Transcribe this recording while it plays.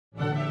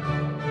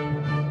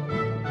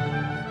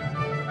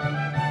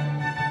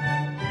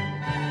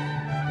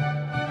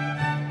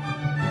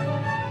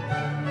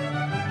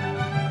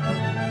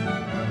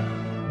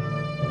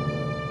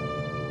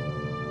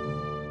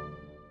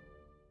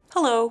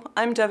Hello,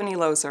 I'm Devoney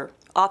Looser,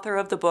 author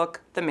of the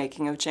book, The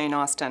Making of Jane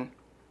Austen.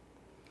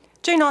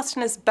 Jane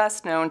Austen is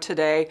best known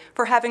today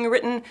for having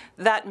written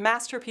that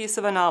masterpiece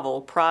of a novel,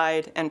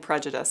 Pride and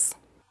Prejudice.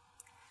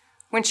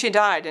 When she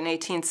died in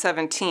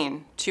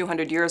 1817,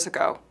 200 years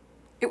ago,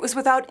 it was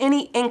without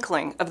any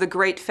inkling of the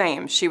great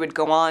fame she would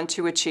go on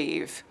to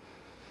achieve.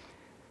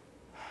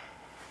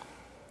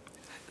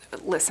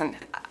 Listen,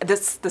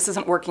 this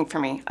isn't working for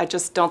me. I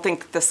just don't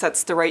think this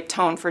sets the right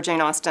tone for Jane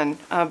Austen.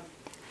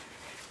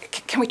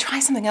 Can we try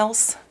something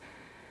else?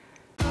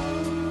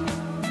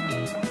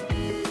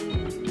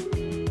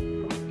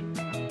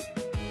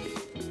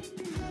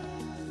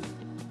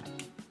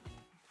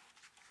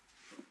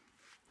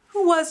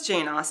 Who was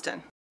Jane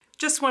Austen?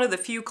 Just one of the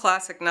few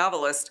classic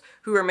novelists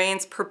who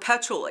remains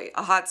perpetually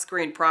a hot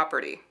screen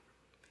property.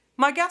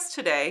 My guest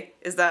today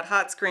is that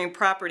hot screen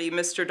property,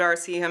 Mr.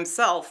 Darcy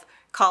himself,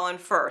 Colin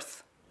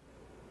Firth.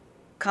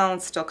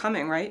 Colin's still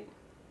coming, right?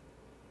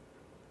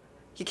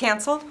 You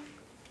canceled?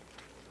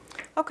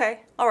 Okay,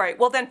 all right,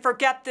 well then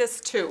forget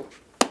this too.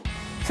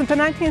 Since the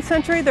 19th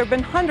century, there have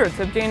been hundreds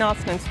of Jane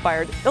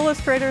Austen-inspired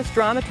illustrators,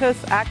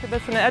 dramatists,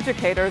 activists, and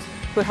educators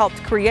who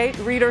helped create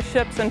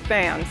readerships and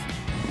fans.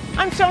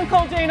 I'm Stone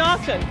Cold Jane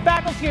Austen,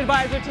 faculty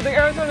advisor to the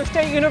Arizona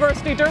State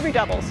University Derby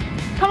Devils.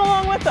 Come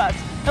along with us,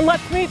 and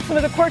let's meet some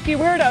of the quirky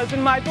weirdos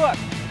in my book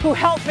who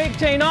helped make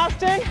Jane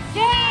Austen,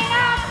 Jane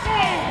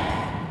Austen!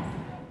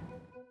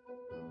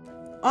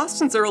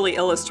 Austen's early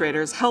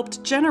illustrators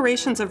helped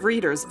generations of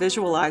readers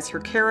visualize her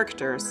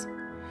characters.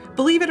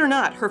 Believe it or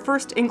not, her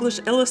first English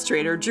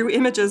illustrator drew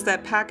images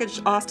that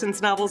packaged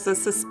Austen's novels as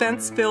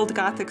suspense-filled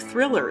Gothic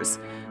thrillers,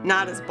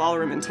 not as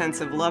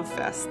ballroom-intensive love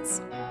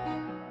fests.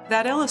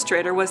 That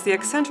illustrator was the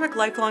eccentric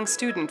lifelong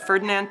student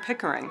Ferdinand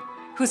Pickering,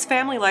 whose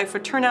family life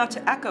would turn out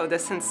to echo the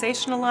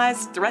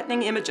sensationalized,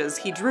 threatening images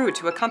he drew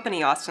to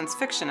accompany Austen's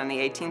fiction in the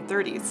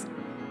 1830s.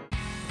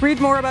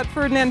 Read more about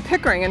Ferdinand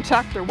Pickering in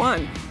Chapter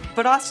 1.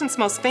 But Austen's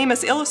most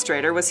famous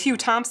illustrator was Hugh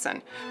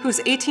Thompson, whose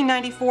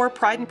 1894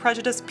 Pride and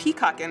Prejudice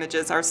peacock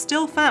images are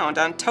still found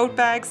on tote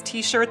bags,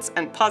 t-shirts,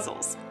 and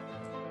puzzles.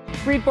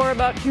 Read more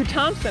about Hugh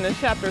Thompson in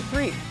Chapter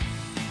 3.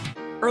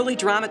 Early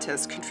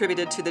dramatists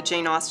contributed to the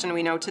Jane Austen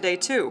we know today,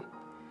 too.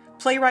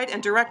 Playwright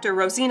and director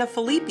Rosina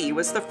Filippi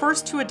was the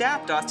first to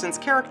adapt Austen's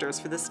characters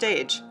for the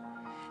stage.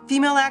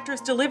 Female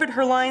actors delivered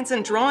her lines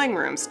in drawing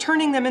rooms,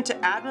 turning them into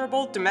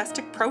admirable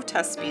domestic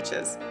protest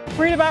speeches.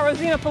 Read about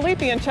Rosina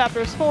Filippi in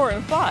Chapters 4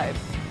 and 5.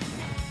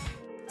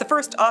 The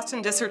first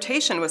Austen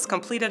dissertation was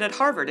completed at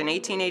Harvard in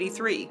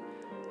 1883.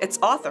 Its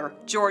author,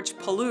 George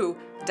Pellew,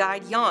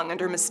 died young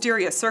under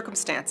mysterious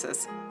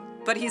circumstances.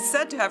 But he's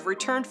said to have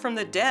returned from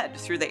the dead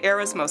through the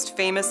era's most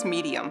famous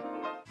medium.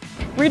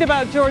 Read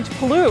about George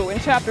Pellew in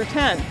Chapter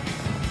 10.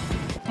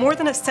 More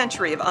than a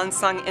century of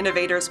unsung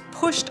innovators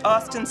pushed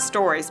Austen's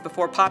stories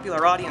before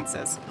popular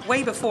audiences,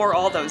 way before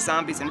all those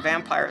zombies and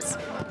vampires.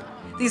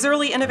 These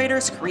early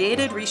innovators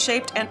created,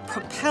 reshaped, and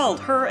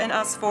propelled her and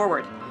us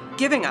forward,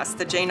 giving us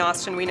the Jane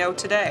Austen we know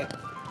today.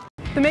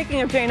 The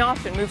Making of Jane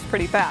Austen moves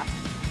pretty fast.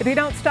 If you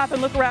don't stop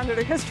and look around at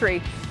her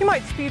history, you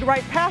might speed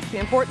right past the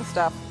important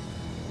stuff.